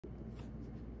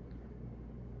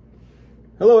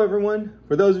Hello everyone.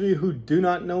 For those of you who do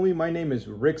not know me, my name is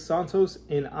Rick Santos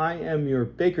and I am your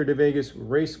Baker to Vegas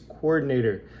race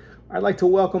coordinator. I'd like to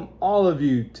welcome all of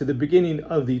you to the beginning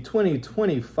of the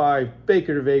 2025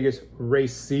 Baker to Vegas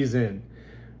race season.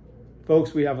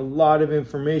 Folks, we have a lot of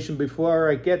information. Before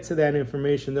I get to that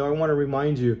information though, I want to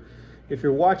remind you, if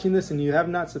you're watching this and you have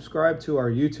not subscribed to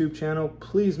our YouTube channel,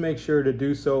 please make sure to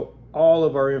do so. All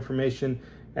of our information,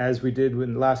 as we did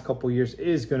in the last couple of years,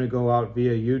 is going to go out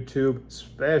via YouTube,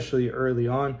 especially early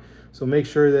on. So make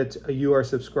sure that you are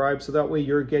subscribed so that way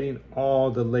you're getting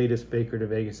all the latest Baker to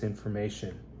Vegas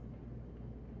information.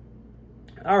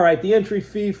 All right, the entry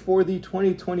fee for the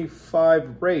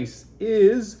 2025 race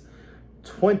is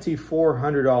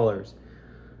 $2,400.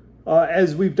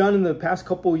 As we've done in the past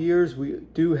couple of years, we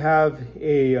do have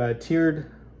a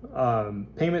tiered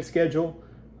payment schedule.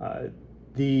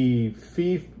 The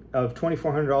fee of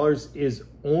 $2,400 is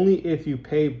only if you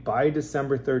pay by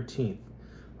December 13th.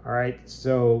 All right,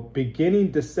 so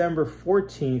beginning December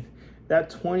 14th, that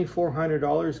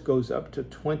 $2,400 goes up to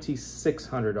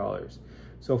 $2,600.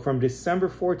 So from December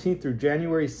 14th through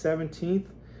January 17th,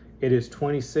 it is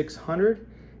 $2,600.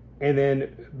 And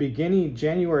then beginning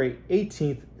January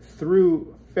 18th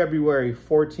through February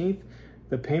 14th,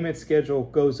 the payment schedule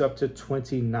goes up to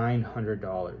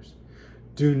 $2,900.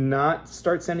 Do not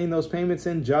start sending those payments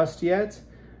in just yet.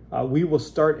 We will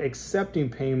start accepting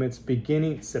payments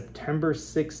beginning September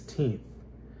 16th.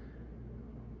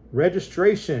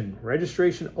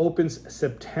 Registration opens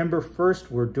September 1st.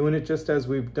 We're doing it just as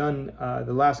we've done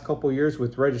the last couple of years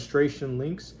with registration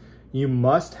links. You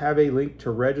must have a link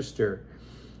to register.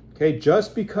 Okay,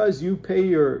 just because you pay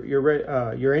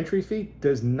your entry fee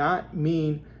does not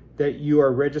mean that you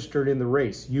are registered in the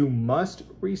race. You must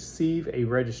receive a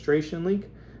registration link,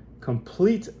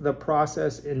 complete the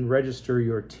process, and register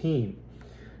your team.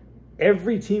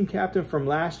 Every team captain from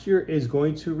last year is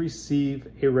going to receive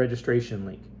a registration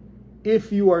link.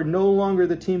 If you are no longer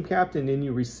the team captain and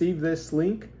you receive this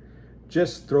link,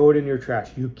 just throw it in your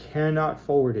trash. You cannot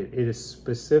forward it. It is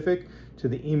specific to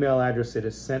the email address it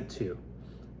is sent to.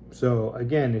 So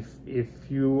again,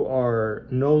 if you are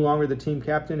no longer the team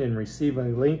captain and receive a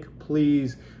link,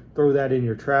 please throw that in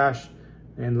your trash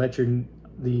and let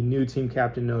the new team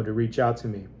captain know to reach out to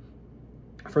me.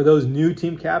 For those new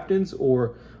team captains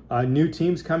or new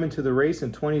teams coming to the race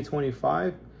in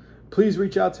 2025, please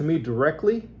reach out to me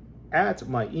directly at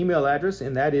my email address,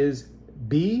 and that is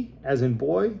B as in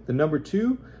boy, the number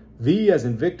 2, V as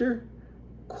in Victor,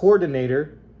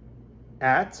 coordinator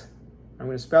at, I'm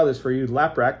going to spell this for you,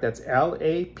 LAPRAC, that's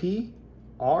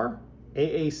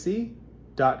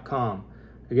LAPRAAC.com.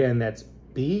 Again, that's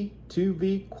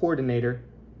B2V coordinator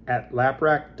at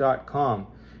LAPRAC.com.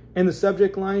 In the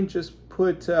subject line, just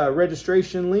put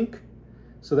registration link,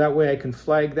 so that way I can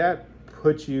flag that,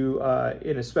 put you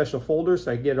in a special folder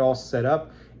so I get it all set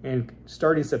up. And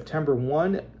starting September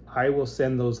 1, I will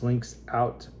send those links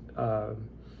out so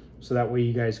that way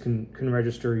you guys can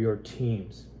register your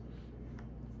teams.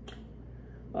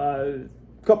 A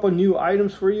couple of new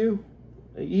items for you.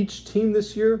 Each team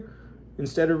this year,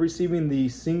 instead of receiving the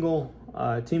single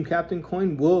team captain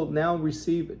coin, will now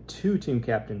receive 2 team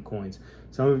captain coins.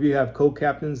 Some of you have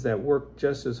co-captains that work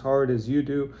just as hard as you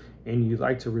do and you'd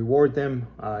like to reward them.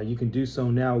 You can do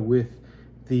so now with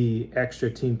the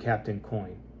extra team captain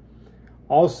coin.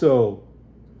 Also,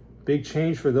 big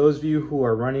change for those of you who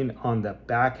are running on the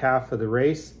back half of the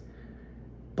race.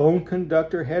 Bone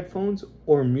conductor headphones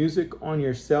or music on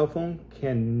your cell phone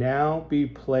can now be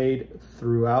played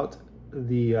throughout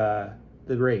the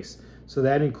race. So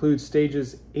that includes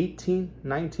stages 18,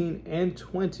 19, and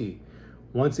 20.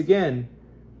 Once again,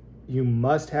 you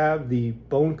must have the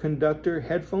bone conductor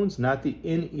headphones, not the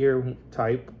in-ear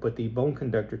type, but the bone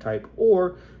conductor type,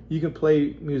 or you can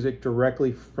play music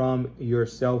directly from your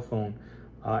cell phone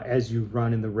as you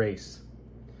run in the race.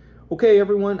 Okay,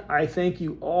 everyone, I thank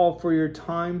you all for your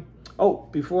time. Oh,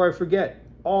 before I forget,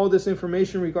 all this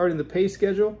information regarding the pay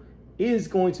schedule is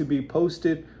going to be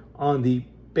posted on the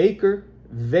Baker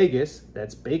Vegas,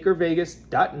 that's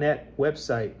bakervegas.net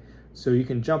website. So you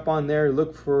can jump on there,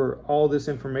 look for all this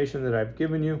information that I've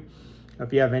given you.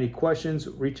 If you have any questions,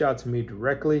 reach out to me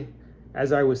directly.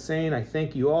 As I was saying, I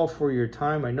thank you all for your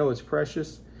time. I know it's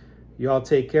precious. You all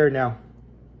take care now.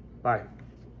 Bye.